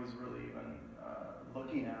nobody was really even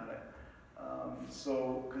looking at it.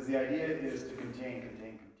 So, because the idea is to contain.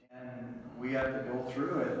 And we had to go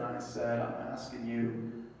through it, and I said, I'm asking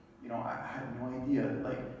you, I had no idea.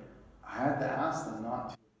 Like, I had to ask them not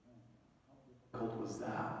to. How difficult was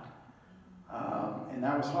that? And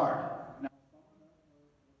that was hard. Now,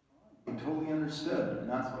 I totally understood, and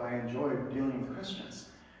that's what I enjoy dealing with Christians.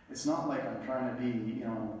 It's not like I'm trying to be,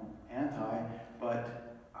 anti,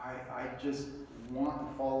 but I just want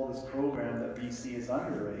to follow this program that BC is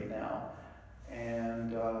under right now.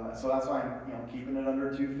 And so that's why I'm keeping it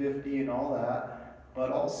under 250 and all that. But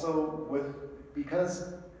also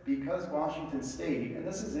because Washington State, and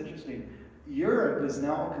this is interesting, Europe is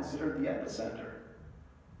now considered the epicenter.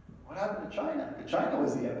 What happened to China? China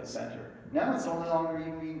was the epicenter. Now it's no longer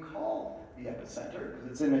even being called the epicenter because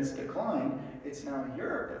it's in its decline. It's now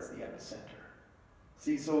Europe that's the epicenter.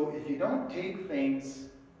 See, so if you don't take things,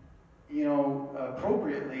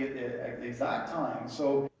 appropriately at the exact time,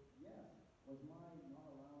 so was my not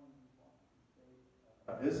allowing Washington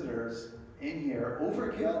State visitors in here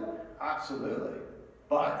overkill? Absolutely.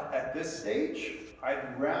 But at this stage,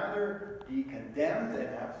 I'd rather be condemned and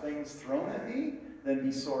have things thrown at me than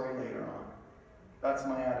be sorry later on. That's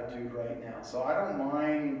my attitude right now. So I don't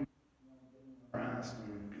mind getting harassed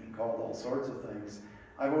and being called all sorts of things.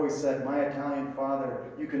 I've always said, my Italian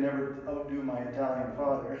father, you can never outdo my Italian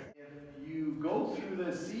father. If you go through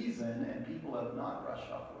this season and people have not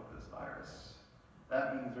brushed up with this virus,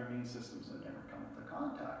 that means their immune systems have never come into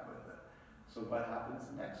contact with it. So what happens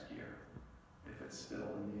next year? If it's still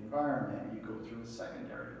in the environment, you go through a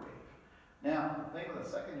secondary wave. Now, the thing with a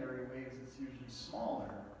secondary wave is it's usually smaller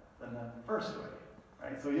than the first wave,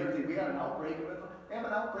 right? So you have to think, we got an outbreak of it. They have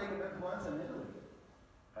an outbreak of influenza in Italy.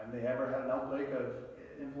 Have they ever had an outbreak of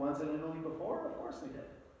influenza in Italy before? Of course they did.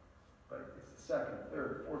 But it's the second,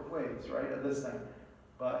 third, fourth waves, right, of this thing.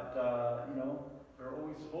 But, they're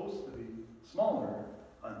always supposed to be smaller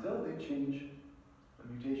until they change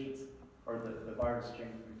the mutations, or the virus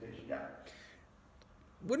changes the mutation. Yeah.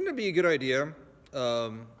 Wouldn't it be a good idea?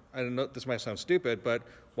 I don't know, this might sound stupid, but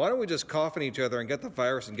why don't we just cough on each other and get the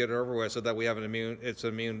virus and get it over with so that we have an immune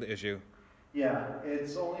issue? Yeah,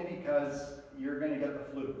 it's only because you're going to get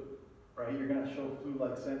the flu, right? You're going to show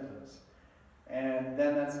flu-like symptoms. And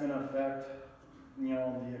then that's going to affect, the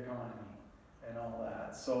economy and all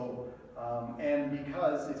that. So, and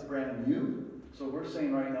because it's brand new, so we're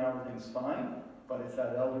saying right now everything's fine, but it's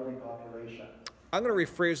that elderly population. I'm going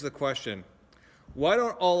to rephrase the question. Why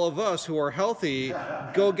don't all of us who are healthy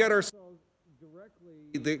go get ourselves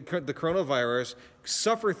directly the coronavirus,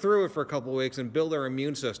 suffer through it for a couple of weeks, and build our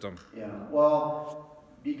immune system? Yeah, well,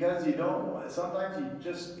 because sometimes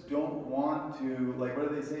you just don't want to, like, what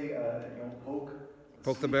do they say,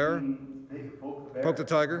 Poke the bear? Poke the bear. Poke the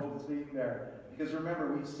tiger? Poke the sleeping bear. Because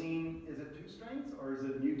remember, we've seen, is it 2 strains, or is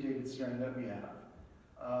it a mutated strain that we have?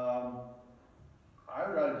 I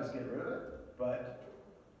would rather just get rid of it, but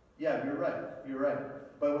yeah, you're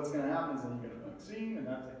right. But what's going to happen is then you get a vaccine, and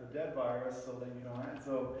that's like the dead virus, so then you don't have it.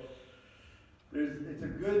 So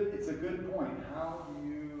it's a good point. How do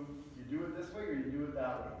you do it this way or you do it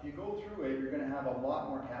that way? If you go through it, you're going to have a lot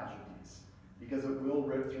more casualties because it will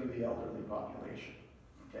rip through the elderly population.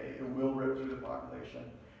 Okay, it will rip through the population.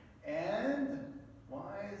 And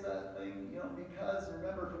why is that thing? Because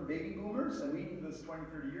remember from baby boomers, and we knew this 20,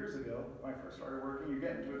 30 years ago, when I first started working, you're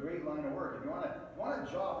getting to a great line of work. If you want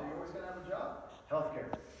a job, you're always going to have a job. Healthcare.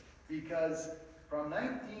 Because from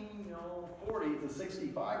 1940 to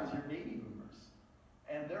 65 is your baby boomers.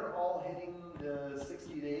 And they're all hitting the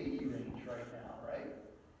 60 to 80 range right now, right?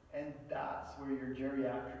 And that's where your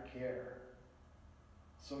geriatric care.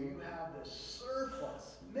 So you have this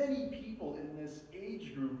surplus, many people in this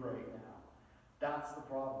age group right now. That's the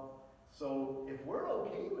problem. So if we're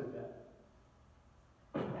okay with it,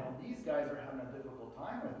 and these guys are having a difficult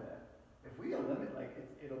time with it, If we eliminate, like,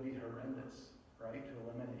 it'll be horrendous, right, to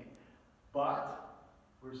eliminate. But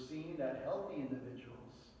we're seeing that healthy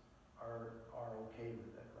individuals are okay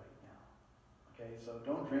with it right now. Okay, so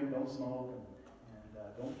don't drink, don't smoke, and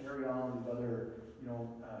don't carry on with other,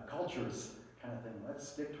 cultures kind of thing. Let's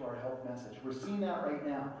stick to our health message. We're seeing that right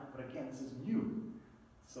now, but again, this is new.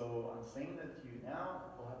 So I'm saying that to you now,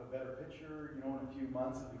 we'll have a better picture, in a few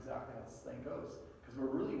months of exactly how this thing goes. Because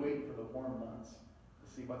we're really waiting for the warm months to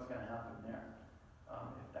see what's going to happen there,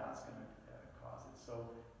 if that's going to cause it.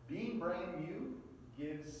 So being brand new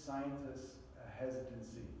gives scientists a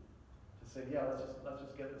hesitancy to say, yeah, let's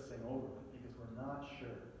just get this thing over with, because we're not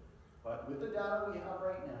sure. But with the data we have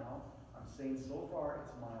right now, I'm saying so far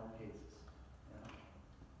it's mild cases.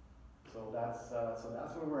 So that's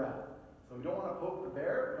where we're at. So we don't want to poke the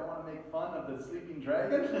bear, we don't want to make fun of the sleeping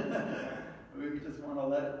dragon. We just want to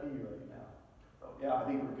let it be right now. So yeah, I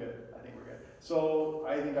think we're good. So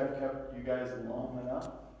I think I've kept you guys long enough.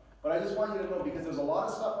 But I just want you to know, because there's a lot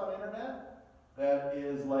of stuff on the internet that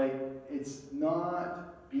is like, it's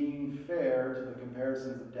not being fair to the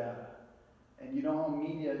comparisons of data. And you know how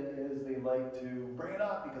media is, they like to bring it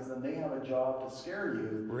up because then they have a job to scare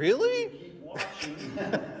you. Really? You keep watching.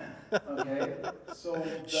 Okay? So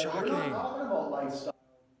Shocking. we're not talking about lifestyle,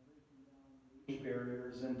 breaking down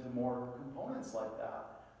barriers into more components like that.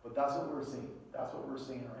 But that's what we're seeing. That's what we're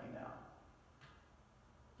seeing right now.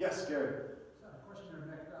 Yes, Gary? A question there,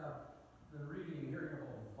 Nick. Been reading and hearing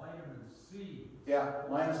about vitamin C. Yeah,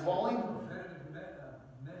 line is falling. Preventative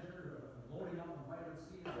measure of loading up on vitamin C,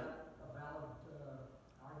 is that a valid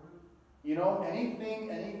argument?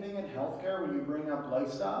 Anything in healthcare, when you bring up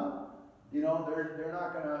lifestyle, they're not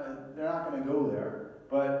gonna go there.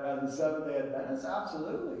 But as a Seventh-day Adventist,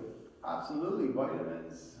 absolutely,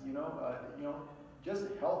 vitamins, just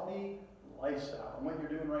healthy lifestyle. And what you're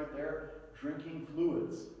doing right there, drinking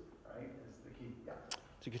fluids, right, is the key. Yeah.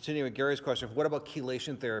 To continue with Gary's question, what about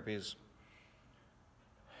chelation therapies?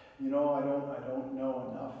 I don't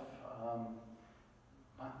know enough.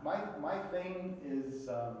 My thing is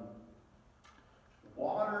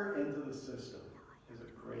water into the system is a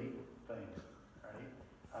great thing, right?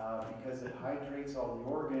 Because it hydrates all the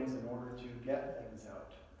organs in order to get things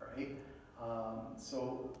out, right?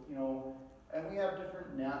 And we have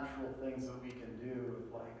different natural things that we can do,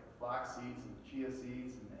 like flax seeds and chia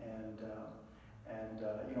seeds, and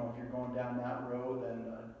if you're going down that road,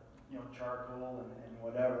 then charcoal and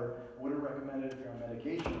whatever. I wouldn't recommend it if you're on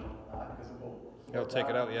medication and all that, because it will. It'll take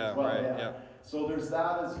it out, yeah, well, right, yeah. So there's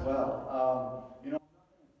that as well. I'm not going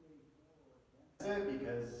to say it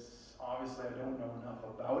because obviously I don't know enough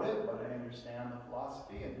about it, but I understand the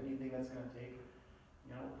philosophy, and anything that's going to take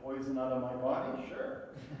poison out of my body, sure.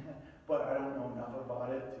 But I don't know enough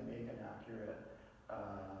about it to make an accurate.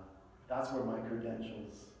 That's where my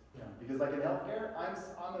credentials. Because like in healthcare,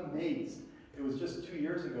 I'm amazed. It was just 2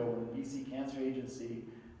 years ago when the BC Cancer Agency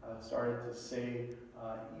started to say,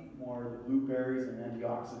 eat more of the blueberries and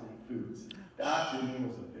antioxidant foods. That to me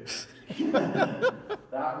was a victory.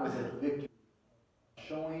 That was a victory.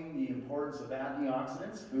 Showing the importance of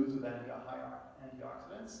antioxidants, foods with high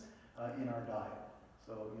antioxidants in our diet.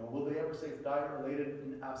 So, will they ever say it's diet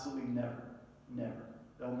related? Absolutely never. Never.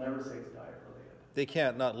 They'll never say it's diet related. They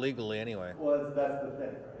can't, not legally anyway. Well, that's the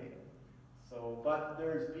thing, right? So, but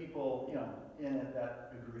there's people, in it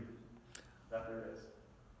that agree that there is.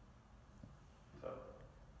 So,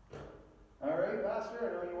 all right, Pastor,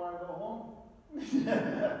 I know you want to go home.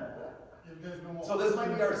 So this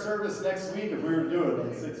might be our service next week if we were to do it,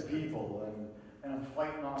 like 6 people, and I'm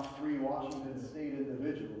fighting off 3 Washington State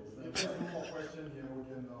individuals. If there's no more question here, we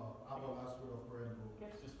can have a last word of prayer and go.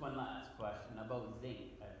 Just one last question about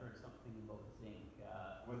zinc. I heard something about zinc.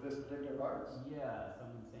 With this particular virus? Yeah,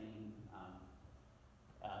 someone saying,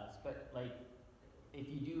 if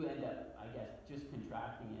you do end up, I guess, just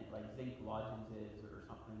contracting it, like zinc lozenges or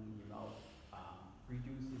something in your mouth,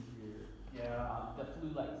 reduces your the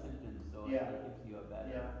flu-like symptoms, so it gives you a better.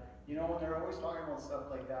 Yeah. When they're always talking about stuff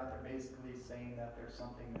like that, they're basically saying that there's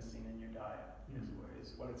something missing in your diet,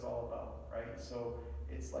 is what it's all about, right? So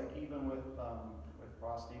it's like even with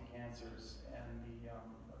prostate cancers and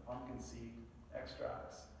the pumpkin seed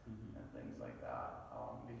extracts and things like that,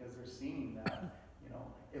 because they're seeing that,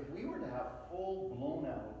 if we were to have full blown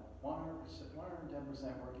out 110%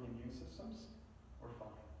 working immune systems, we're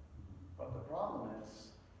fine. But the problem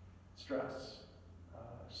is stress,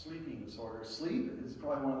 sleeping disorders. Sleep is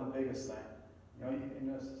probably one of the biggest things. In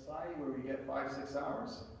a society where we get 5-6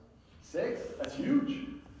 hours, 6, that's huge.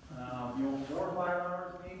 4 or 5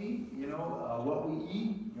 hours maybe, what we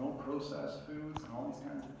eat, processed foods and all these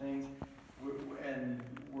kinds of things,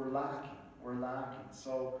 we're lacking. we're lacking.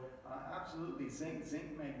 So absolutely, zinc,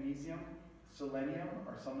 magnesium, selenium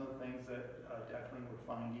are some of the things that definitely we're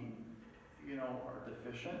finding, you know, are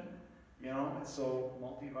deficient. You know, and so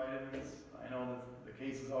multivitamins, I know that the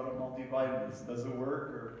case is out of multivitamins. Does it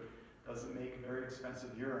work, or does it make very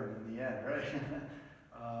expensive urine in the end, right?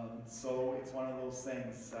 So it's one of those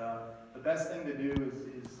things. The best thing to do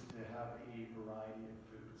is to have a variety of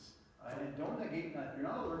foods. And don't negate nuts. If you're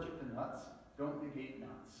not allergic to nuts, don't negate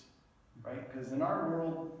nuts, right? Because in our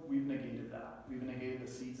world, we've negated that. We've negated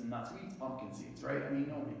the seeds and nuts. We eat pumpkin seeds, right? I mean,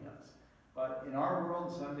 nobody does. But in our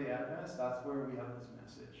world, Seventh-day Adventists, that's where we have this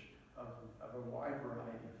message of a wide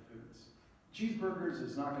variety of foods. Cheeseburgers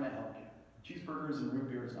is not going to help you. Cheeseburgers and root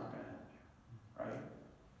beer is not going to help you, right?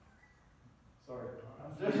 Sorry.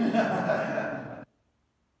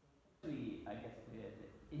 I guess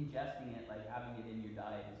ingesting it, like having it in your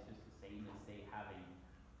diet, is just the same as, say, having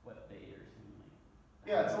what they are saying. Like,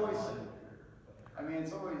 yeah, it's always. I mean,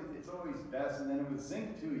 it's always best. And then with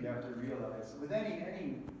zinc too, you have to realize with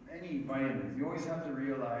any vitamins, you always have to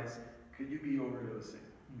realize, could you be overdosing?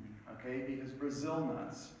 Okay, because Brazil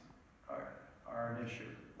nuts are an issue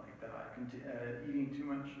like that. Eating too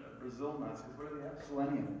much Brazil nuts, because what do they have?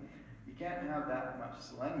 Selenium. You can't have that much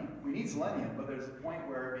selenium. We need selenium, but there's a point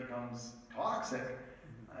where it becomes toxic,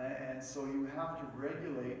 and so you have to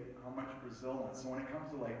regulate how much Brazil nuts. So when it comes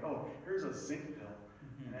to like, oh, here's a zinc pill,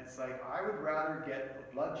 and it's like, I would rather get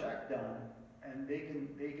a blood check done, and they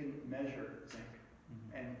can measure zinc,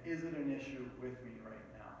 and is it an issue with me right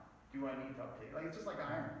now? Do I need to uptake? Like, it's just like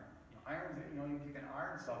iron. Iron, you know, you take an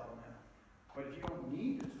iron supplement, but if you don't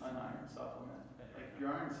need an iron supplement, like if your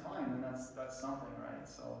iron's fine, then that's something, right?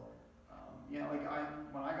 So, you know, like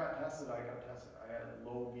when I got tested, I had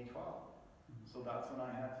low B12, so that's when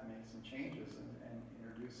I had to make some changes and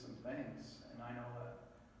introduce some things. And I know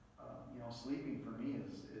that, you know, sleeping for me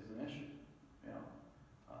is an issue. You know,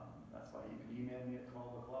 that's why you can email me at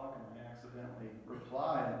 12 o'clock and I accidentally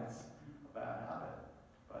reply, and it's a bad habit.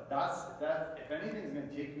 But if anything's going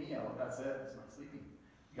to take me out, that's it. It's not sleeping.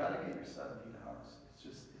 You got to get your 7 to 8 hours. It's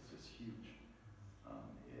just huge.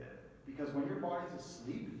 Because when your body's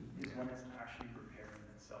asleep is when it's actually repairing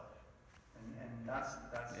itself, and that's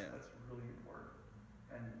really important.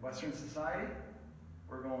 And Western society,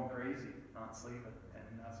 we're going crazy, not sleeping,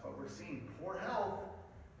 and that's what we're seeing. Poor health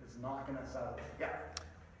is knocking us out.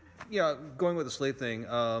 Yeah, going with the sleep thing.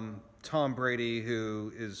 Tom Brady,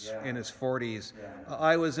 who is in his 40s. Yeah.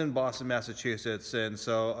 I was in Boston, Massachusetts, and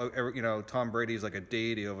so you know, Tom Brady's like a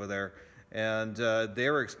deity over there. And they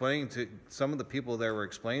were explaining to some of the people there were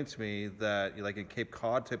explaining to me that, like in Cape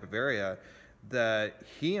Cod type of area, that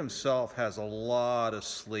he himself has a lot of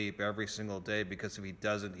sleep every single day, because if he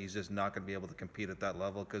doesn't, he's just not going to be able to compete at that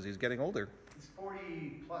level because he's getting older. He's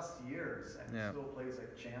 40 plus years and he still plays like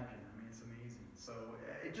a champion. I mean, it's amazing. So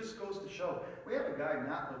it just goes to show. We have a guy,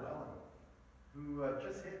 Matt Llewellyn, who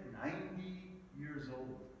just hit 90 years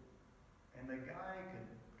old, and the guy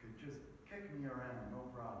could just kick me around, no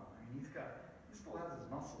problem. I mean, he still has his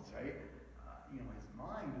muscles, right? You know, his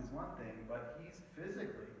mind is one thing, but he's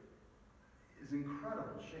physically is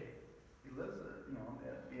incredible shape. He lives, you know,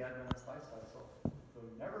 the Adventist lifestyle, so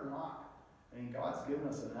never knock. I mean, God's given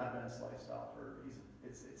us an Adventist lifestyle for a reason.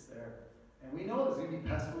 It's there, and we know there's going to be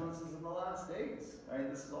pestilences in the last days, right?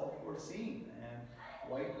 This is all foreseen, and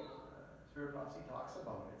White Spirit Prophecy talks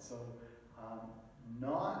about it. So,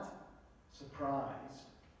 not surprised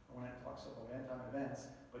when it talks about end time events,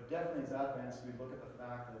 but definitely as Adventists, we look at the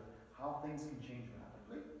fact of how things can change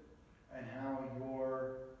rapidly, and how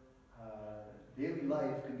your daily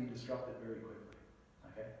life can be disrupted very quickly.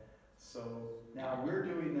 Okay, so now we're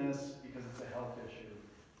doing this because it's a health issue.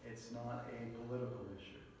 It's not a political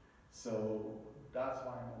issue. So that's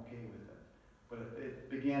why I'm okay with it. But if it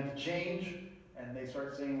began to change, and they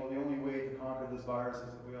start saying, well, the only way to conquer this virus is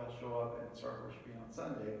if we all show up and start worshiping on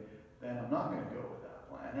Sunday, then I'm not going to go with that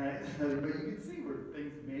plan, right? But you can see where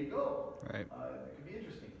things may go. Right. It could be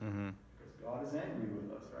interesting, because God is angry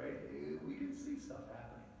with us, right? We can see stuff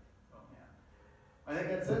happening. So, yeah. I think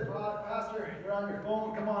that's it, Pastor. You're on your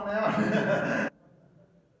phone. Come on now.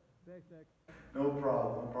 Thanks, Nick. No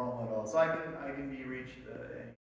problem at all. So I can be reached